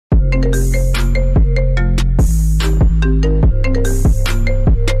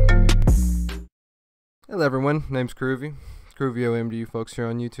everyone, name's Kroovy. Kroovy OM to you folks here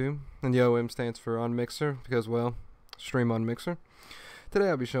on YouTube. And the OM stands for on Mixer because, well, stream on Mixer. Today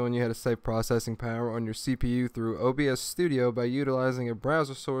I'll be showing you how to save processing power on your CPU through OBS Studio by utilizing a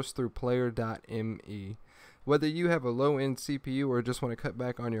browser source through player.me. Whether you have a low-end CPU or just want to cut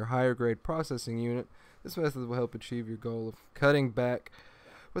back on your higher grade processing unit, this method will help achieve your goal of cutting back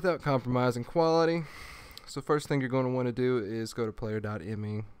without compromising quality. So first thing you're going to want to do is go to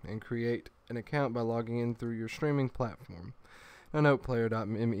player.me and create an account by logging in through your streaming platform. Now note,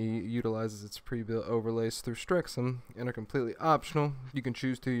 player.me utilizes its pre-built overlays through Strexum and are completely optional. You can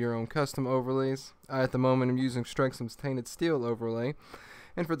choose to do your own custom overlays. I at the moment am using Strexum's Tainted Steel overlay,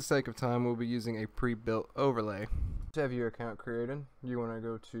 and for the sake of time we'll be using a pre-built overlay. To have your account created, you want to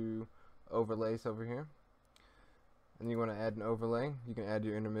go to overlays over here, and you want to add an overlay. You can add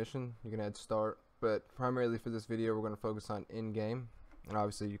your intermission, you can add start, but primarily for this video we're going to focus on in-game. And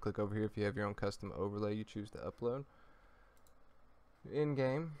obviously you click over here if you have your own custom overlay you choose to upload.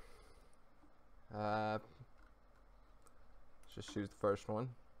 In-game, let's just choose the first one.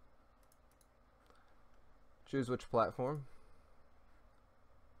 Choose which platform.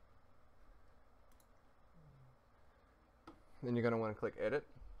 Then you're going to want to click edit.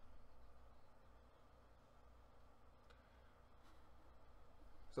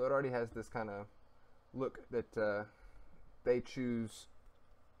 So it already has this kind of look that they choose,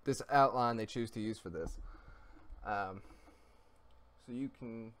 this outline they choose to use for this. So you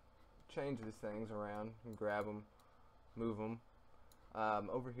can change these things around and grab them, move them.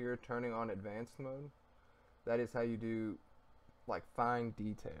 Over here, turning on advanced mode, that is how you do like fine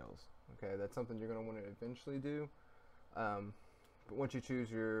details. Okay, that's something you're going to want to eventually do. But once you choose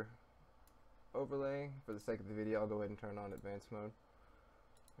your overlay, for the sake of the video, I'll go ahead and turn on advanced mode.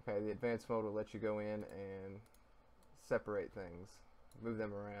 Okay, the advanced mode will let you go in and separate things, move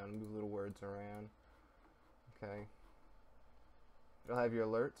them around, move little words around. Okay. You'll have your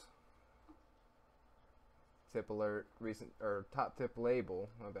alerts, tip alert, recent or top tip label.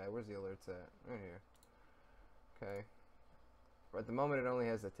 My bad. Where's the alerts at? Right here. Okay. At the moment, it only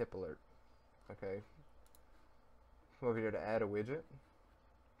has a tip alert. Okay. Come over here to add a widget.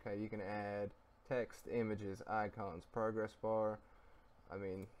 Okay, you can add text, images, icons, progress bar. I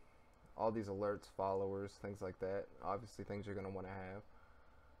mean, all these alerts, followers, things like that. Obviously, things you're going to want to have.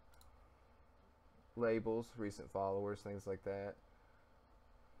 Labels, recent followers, things like that.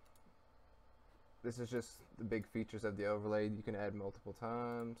 This is just the big features of the overlay. You can add multiple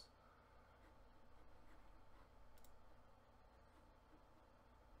times.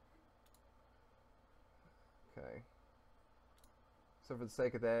 Okay. So for the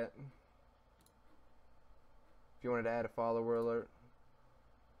sake of that, if you wanted to add a follower alert,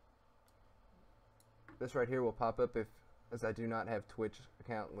 this right here will pop up as I do not have Twitch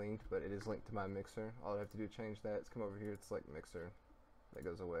account linked, but it is linked to my Mixer. All I have to do to change that is come over here, select Mixer. That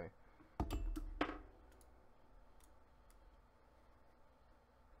goes away. Okay.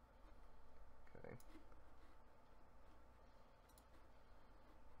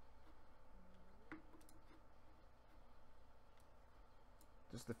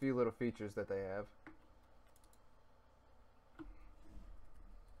 Just a few little features that they have.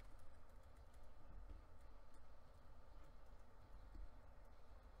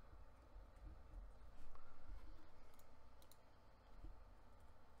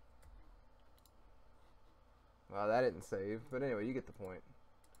 Well, that didn't save, but anyway, you get the point.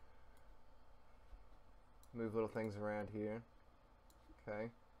 Move little things around here. Okay.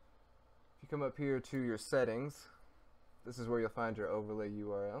 If you come up here to your settings, this is where you'll find your overlay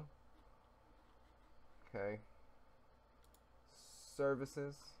URL. Okay.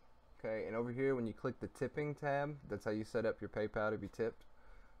 Services. Okay, and over here when you click the tipping tab, that's how you set up your PayPal to be tipped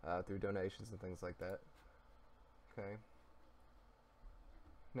through donations and things like that. Okay.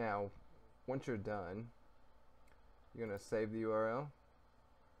 Now, once you're done, you're going to save the URL.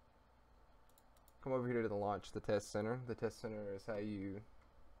 Come over here to the test center. The test center is how you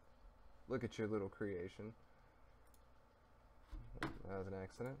look at your little creation. That was an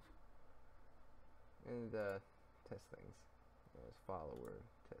accident. And test things. There's follower,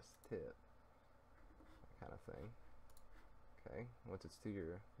 test tip, that kind of thing. Okay, once it's to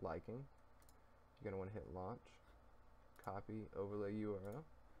your liking, you're going to want to hit launch, copy overlay URL.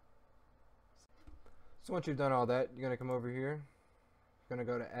 So once you've done all that, you're going to come over here. You're going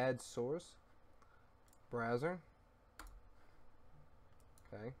to go to add source, browser.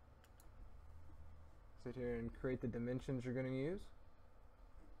 Okay. Sit here and create the dimensions you're going to use.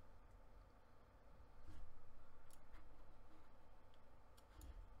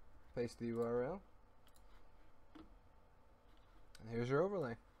 Paste the URL. And here's your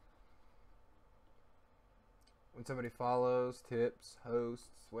overlay. when somebody follows, tips,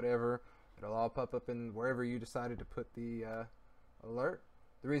 hosts, whatever, it'll all pop up in wherever you decided to put the alert.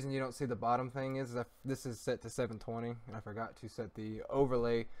 The reason you don't see the bottom thing is that this is set to 720, and I forgot to set the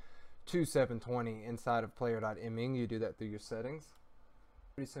overlay to 720 inside of player.iming. You do that through your settings.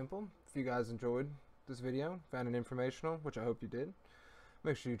 Pretty simple. If you guys enjoyed this video, found it informational, which I hope you did,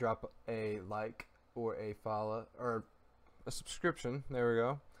 make sure you drop a like or a follow or a subscription. There we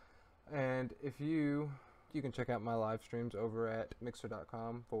go. And if you can check out my live streams over at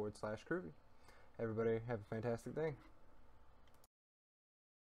mixer.com/Kroovy. Everybody have a fantastic day.